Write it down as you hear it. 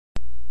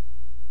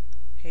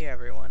Hey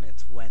everyone,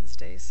 it's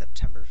Wednesday,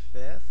 September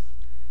 5th.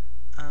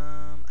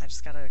 I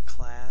just got out of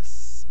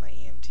class, my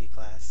EMT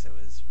class. It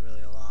was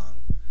really long.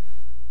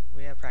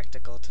 We had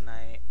practical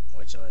tonight,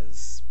 which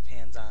was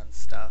hands-on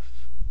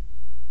stuff.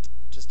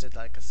 Just did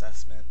like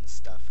assessment and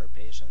stuff for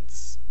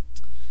patients.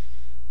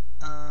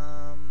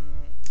 I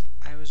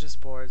was just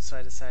bored, so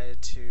I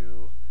decided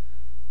to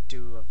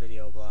do a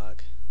video blog.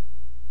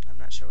 I'm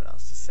not sure what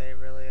else to say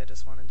really, I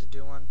just wanted to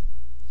do one.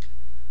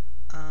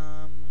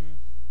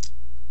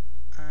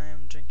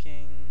 I'm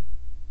drinking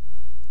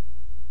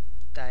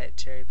Diet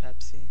Cherry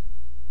Pepsi.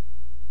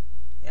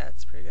 Yeah,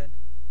 it's pretty good.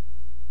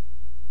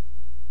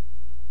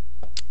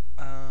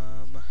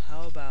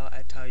 How about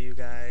I tell you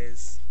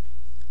guys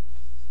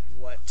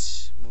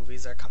what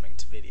movies are coming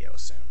to video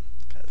soon?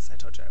 Because I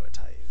told you I would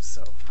tell you,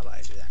 so how about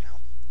I do that now?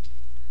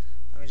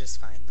 Let me just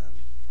find them.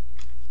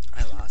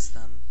 I lost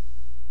them.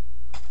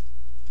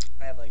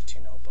 I have like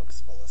 2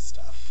 notebooks full of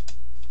stuff.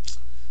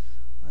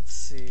 Let's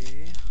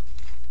see.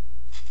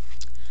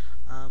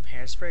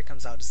 Hairspray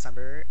comes out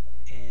December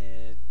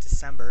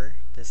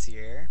this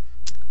year.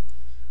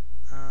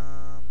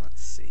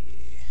 Let's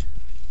see.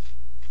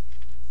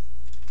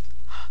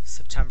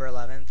 September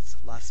 11th,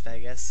 Las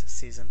Vegas,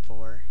 Season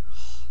 4.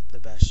 The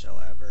best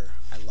show ever.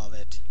 I love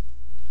it.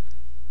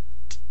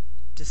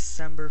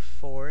 December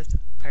 4th,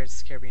 Pirates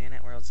of the Caribbean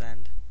at World's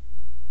End.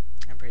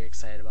 I'm pretty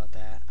excited about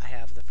that. I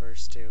have the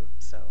first 2,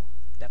 so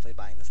definitely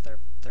buying this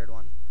third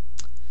one.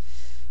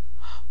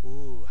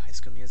 Ooh, High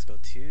School Musical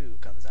 2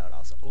 comes out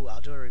also. Ooh,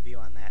 I'll do a review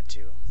on that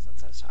too,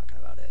 since I was talking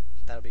about it.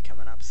 That'll be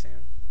coming up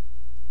soon.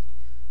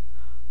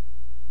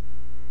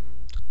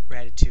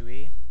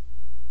 Ratatouille.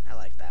 I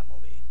like that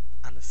movie.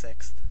 On the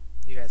 6th.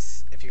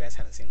 If you guys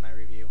haven't seen my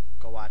review,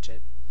 go watch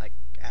it. Like,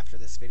 after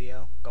this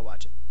video, go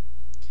watch it.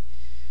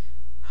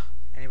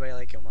 Anybody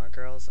like Gilmore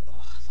Girls? Oh,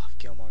 I love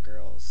Gilmore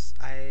Girls.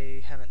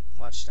 I haven't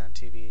watched it on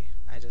TV.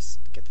 I just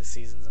get the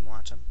seasons and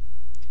watch them.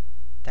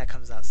 That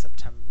comes out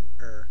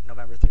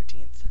November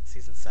 13th,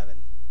 Season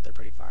 7. They're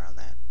pretty far on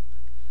that.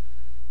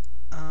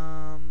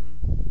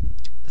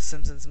 The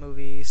Simpsons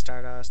movie,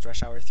 Stardust,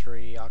 Rush Hour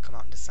 3, all come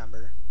out in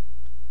December.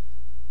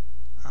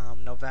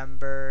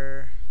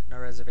 November, No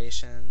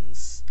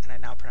Reservations, and I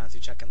Now Pronounce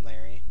You Chuck and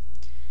Larry.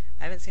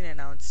 I haven't seen it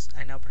announced.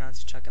 I Now Pronounce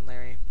You Chuck and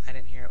Larry. I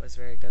didn't hear it was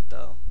very good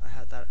though. I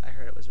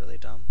heard it was really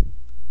dumb.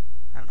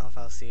 I don't know if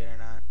I'll see it or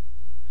not.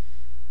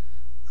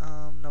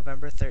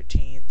 November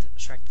 13th,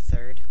 Shrek the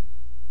 3rd.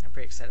 I'm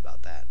pretty excited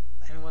about that.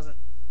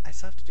 I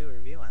still have to do a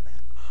review on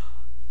that.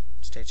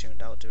 Stay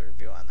tuned, I'll do a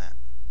review on that.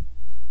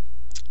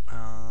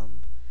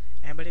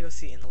 Anybody go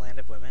see In the Land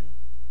of Women?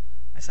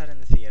 I saw it in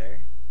the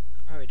theater.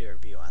 I'll probably do a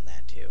review on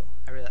that too.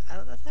 I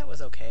thought it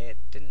was okay.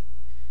 It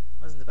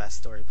wasn't the best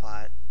story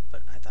plot,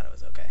 but I thought it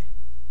was okay.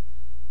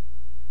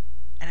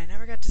 And I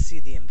never got to see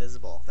The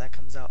Invisible. That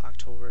comes out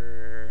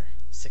October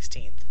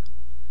 16th.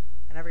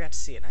 I never got to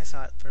see it, and I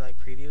saw it for like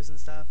previews and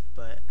stuff,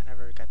 but I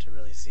never got to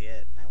really see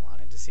it, and I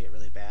wanted to see it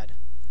really bad.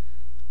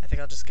 I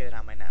think I'll just get it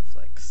on my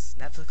Netflix.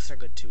 Netflix are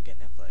good too, get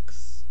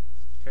Netflix.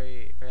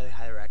 Very, very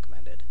highly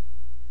recommended.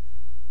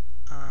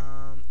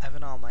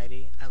 Evan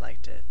Almighty, I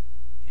liked it.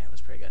 Yeah, it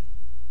was pretty good.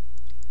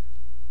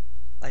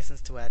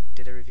 License to Wed,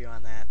 did a review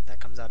on that. That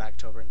comes out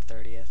October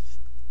 30th.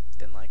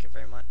 Didn't like it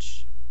very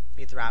much.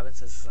 Meet the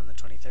Robinsons is on the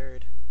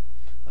 23rd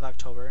of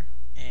October.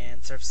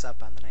 And Surf's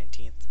Up on the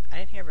 19th. I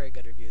didn't hear very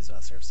good reviews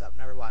about Surf's Up.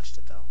 Never watched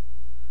it though.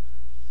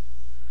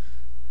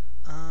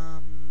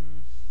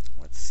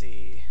 Let's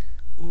see.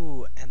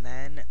 Ooh, and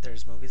then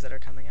there's movies that are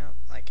coming out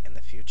like in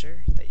the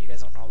future that you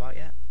guys don't know about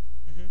yet.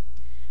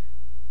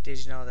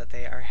 Did you know that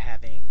they are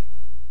having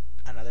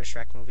another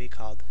Shrek movie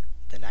called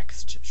The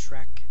Next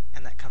Shrek,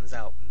 and that comes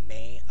out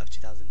May of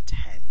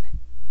 2010.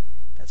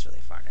 That's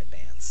really far in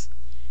advance.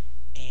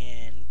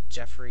 And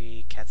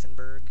Jeffrey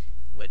Katzenberg,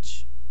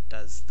 which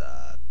does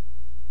the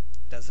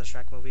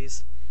Shrek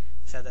movies,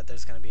 said that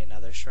there's going to be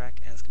another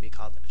Shrek, and it's going to be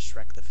called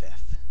Shrek the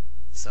 5th.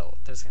 So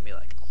there's going to be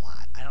like a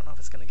lot. I don't know if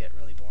it's going to get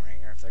really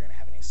boring, or if they're going to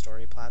have any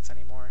story plots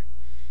anymore,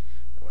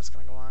 or what's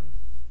going to go on.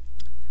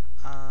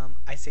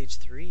 Ice Age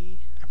 3,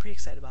 I'm pretty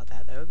excited about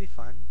that. That would be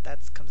fun.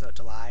 That comes out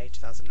July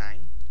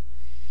 2009.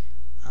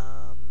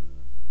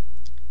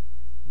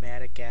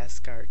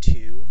 Madagascar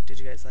 2. Did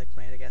you guys like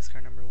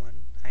Madagascar number 1?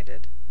 I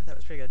did. I thought it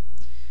was pretty good.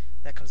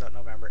 That comes out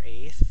November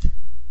 8th.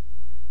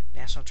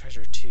 National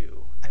Treasure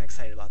 2. I'm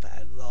excited about that.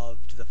 I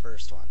loved the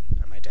first one,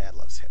 and my dad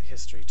loves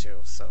history too,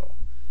 so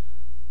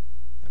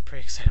I'm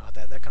pretty excited about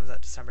that. That comes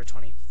out December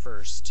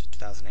 21st,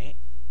 2008.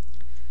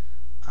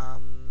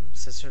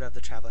 Sisterhood of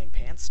the Traveling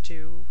Pants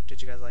 2.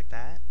 Did you guys like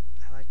that?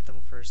 I liked the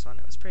first one.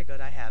 It was pretty good.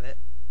 I have it.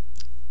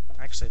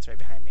 Actually, it's right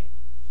behind me.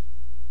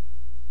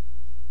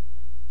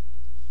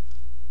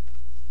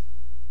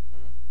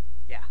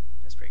 Yeah,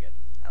 it was pretty good.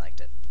 I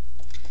liked it.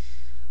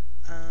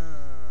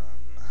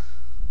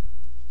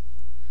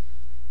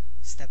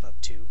 Step Up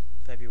 2,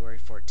 February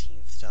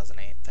 14th,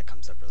 2008. That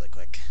comes up really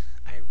quick.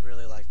 I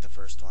really liked the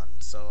first one,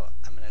 so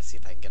I'm going to see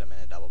if I can get them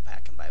in a double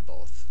pack and buy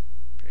both.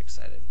 Pretty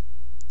excited.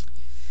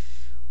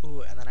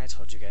 Ooh, and then I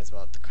told you guys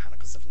about the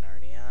Chronicles of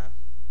Narnia.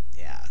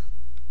 Yeah.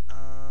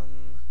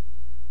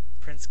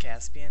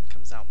 Trans-Caspian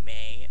comes out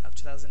May of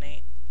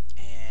 2008,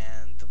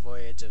 and The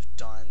Voyage of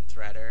Dawn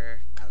Threader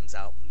comes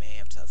out May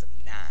of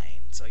 2009,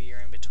 so a year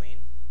in between.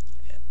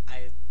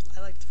 I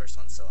liked the first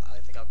one, so I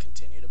think I'll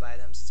continue to buy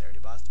them since I already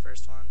bought the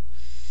first one.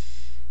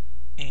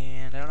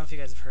 And I don't know if you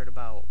guys have heard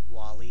about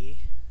WALL-E.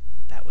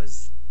 That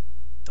was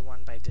the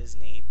one by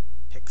Disney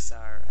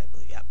Pixar, I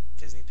believe. Yep,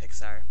 Disney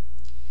Pixar.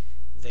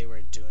 They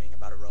were doing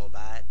about a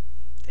robot.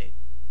 They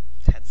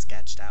had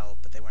sketched out,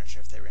 but they weren't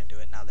sure if they were going to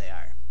do it. Now they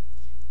are.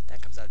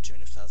 That comes out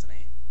June of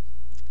 2008.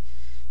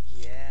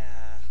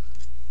 Yeah.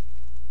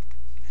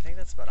 I think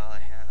that's about all I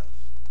have.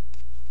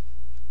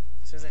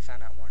 As soon as I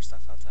find out more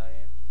stuff, I'll tell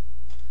you.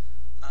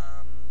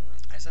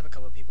 I just have a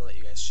couple of people that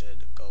you guys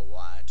should go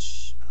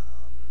watch.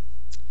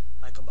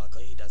 Michael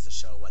Buckley, he does the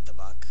show What the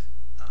Buck.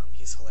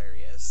 He's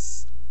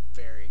hilarious.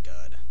 Very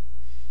good.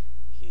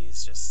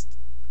 He's just...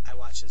 I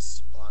watch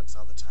his blogs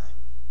all the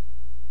time.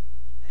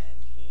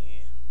 And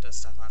he does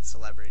stuff on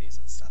celebrities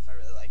and stuff. I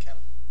really like him.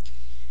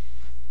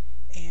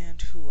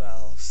 And who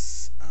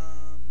else?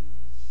 I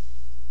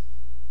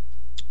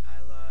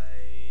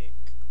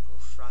like...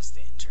 Ross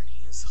the Intern.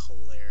 He is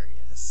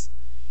hilarious.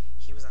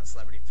 He was on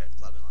Celebrity Fit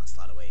Club and lost a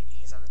lot of weight.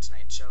 He's on The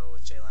Tonight Show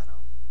with Jay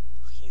Leno.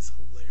 He's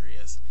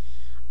hilarious.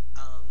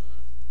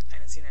 I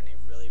haven't seen any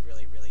really,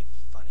 really, really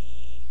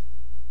funny,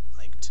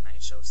 like,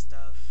 Tonight Show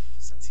stuff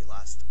since he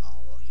lost a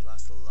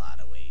lot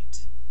of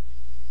weight.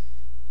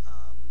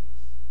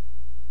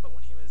 But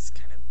when he was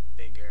kind of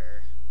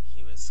bigger,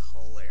 he was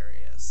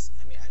hilarious.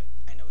 I mean,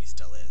 I know he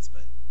still is,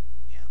 but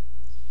yeah.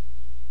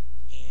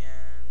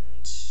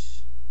 And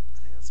I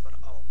think that's about it.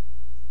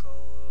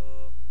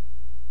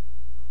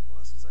 What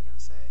else was I gonna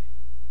say?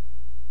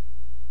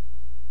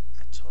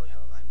 I totally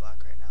have a mind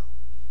block right now.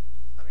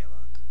 Let me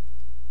look.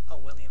 Oh,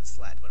 William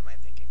Sledd. What am I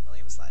thinking?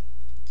 William Sledd.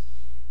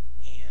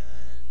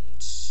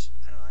 And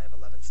I don't know, I have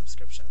 11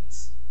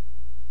 subscriptions.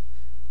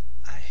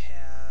 I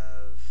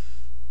have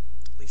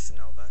Lisa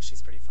Nova.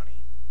 She's pretty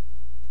funny.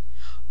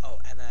 Oh,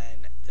 and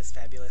then this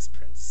fabulous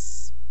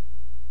Principessa,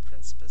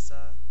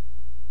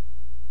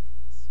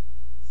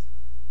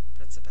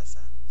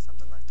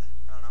 something like that.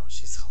 I don't know.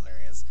 She's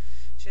hilarious.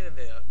 She had a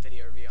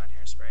video review on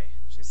Hairspray.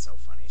 She's so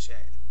funny.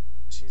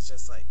 She's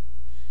just like,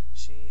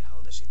 how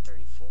old is she?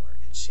 34,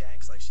 and she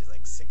acts like she's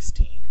like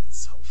 16. It's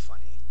so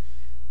funny.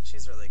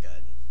 She's really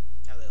good.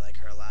 I really like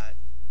her a lot.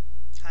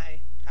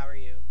 Hi, how are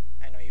you?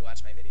 I know you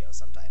watch my videos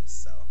sometimes,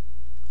 so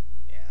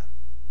yeah.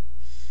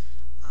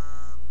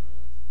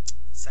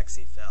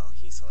 Sexy Phil,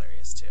 he's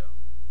hilarious too.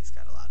 He's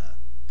got a lot of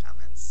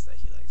comments that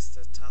he likes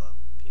to tell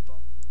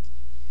people.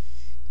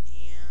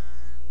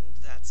 And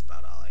that's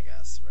about all, I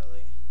guess,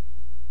 really.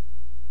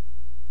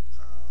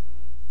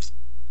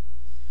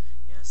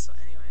 Yeah, so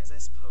anyways, I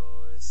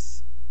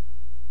suppose